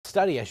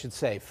study, I should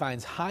say,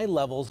 finds high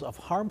levels of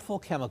harmful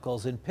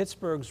chemicals in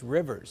Pittsburgh's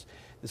rivers.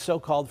 The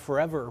so-called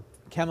forever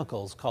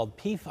chemicals, called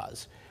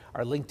PFAS,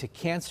 are linked to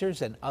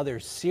cancers and other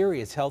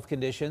serious health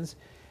conditions.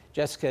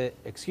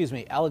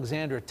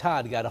 Alexandra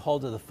Todd got a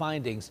hold of the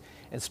findings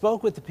and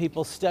spoke with the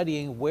people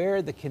studying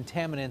where the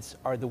contaminants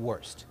are the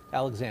worst.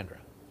 Alexandra.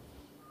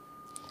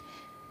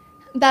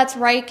 That's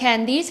right,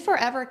 Ken. These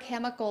forever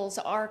chemicals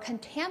are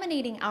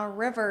contaminating our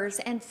rivers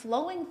and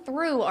flowing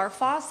through our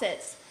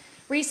faucets.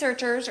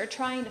 Researchers are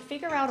trying to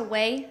figure out a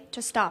way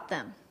to stop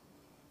them.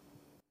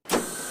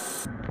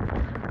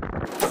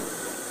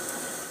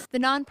 The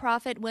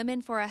nonprofit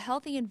Women for a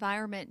Healthy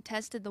Environment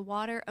tested the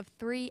water of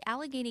 3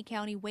 Allegheny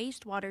County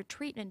wastewater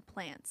treatment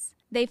plants.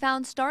 They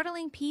found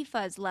startling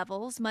PFAS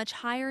levels much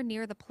higher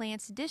near the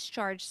plant's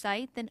discharge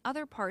site than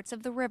other parts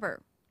of the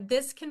river.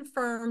 This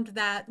confirmed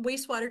that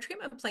wastewater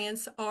treatment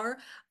plants are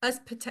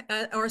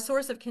a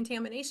source of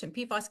contamination,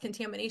 PFAS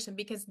contamination,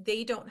 because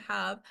they don't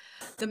have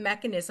the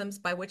mechanisms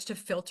by which to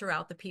filter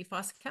out the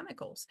PFAS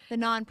chemicals. The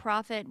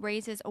nonprofit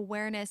raises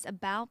awareness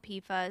about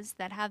PFAS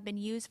that have been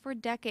used for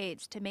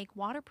decades to make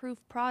waterproof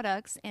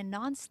products and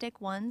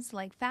non-stick ones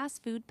like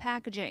fast food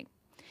packaging.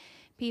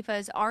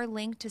 PFAS are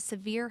linked to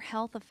severe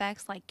health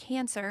effects like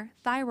cancer,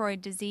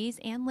 thyroid disease,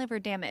 and liver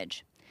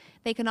damage.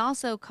 They can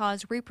also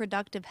cause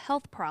reproductive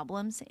health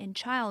problems and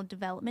child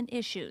development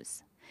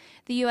issues.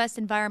 The U.S.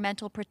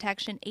 Environmental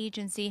Protection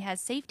Agency has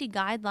safety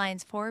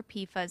guidelines for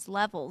PFAS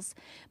levels,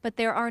 but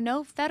there are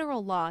no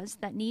federal laws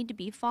that need to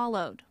be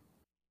followed.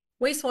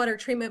 Wastewater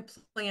treatment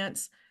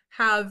plants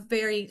have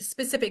very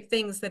specific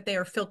things that they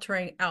are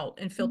filtering out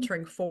and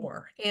filtering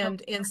for.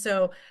 And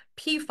so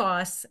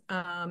PFAS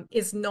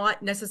is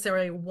not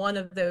necessarily one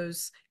of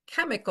those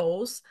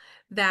chemicals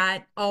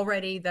that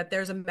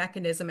there's a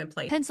mechanism in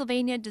place.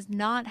 Pennsylvania does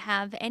not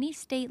have any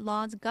state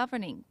laws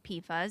governing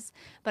PFAS,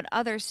 but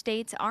other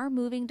states are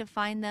moving to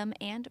find them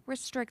and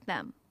restrict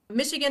them.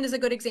 Michigan is a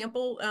good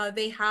example.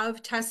 They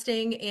have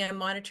testing and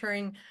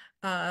monitoring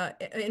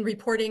and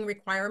reporting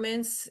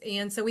requirements.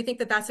 And so we think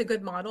that that's a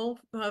good model,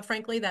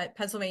 frankly, that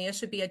Pennsylvania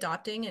should be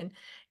adopting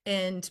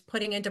and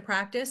putting into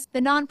practice. The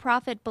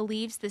nonprofit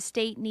believes the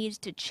state needs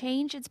to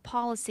change its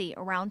policy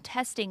around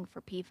testing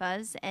for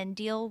PFAS and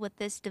deal with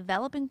this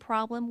developing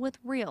problem with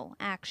real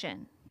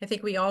action. I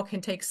think we all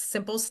can take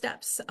simple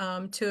steps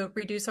to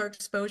reduce our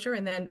exposure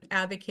and then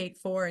advocate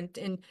for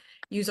and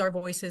use our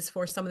voices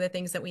for some of the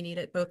things that we need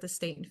at both the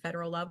state and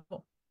federal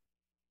level.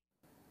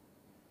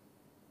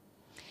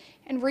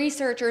 And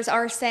researchers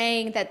are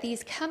saying that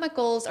these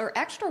chemicals are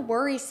extra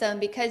worrisome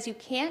because you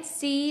can't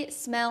see,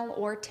 smell,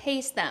 or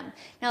taste them.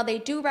 Now, they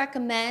do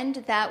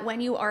recommend that when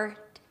you are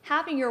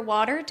having your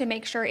water to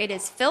make sure it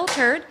is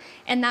filtered,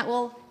 and that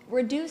will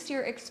reduce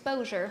your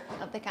exposure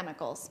of the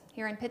chemicals.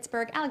 Here in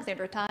Pittsburgh,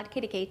 Alexandra Todd,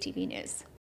 KDKA-TV News.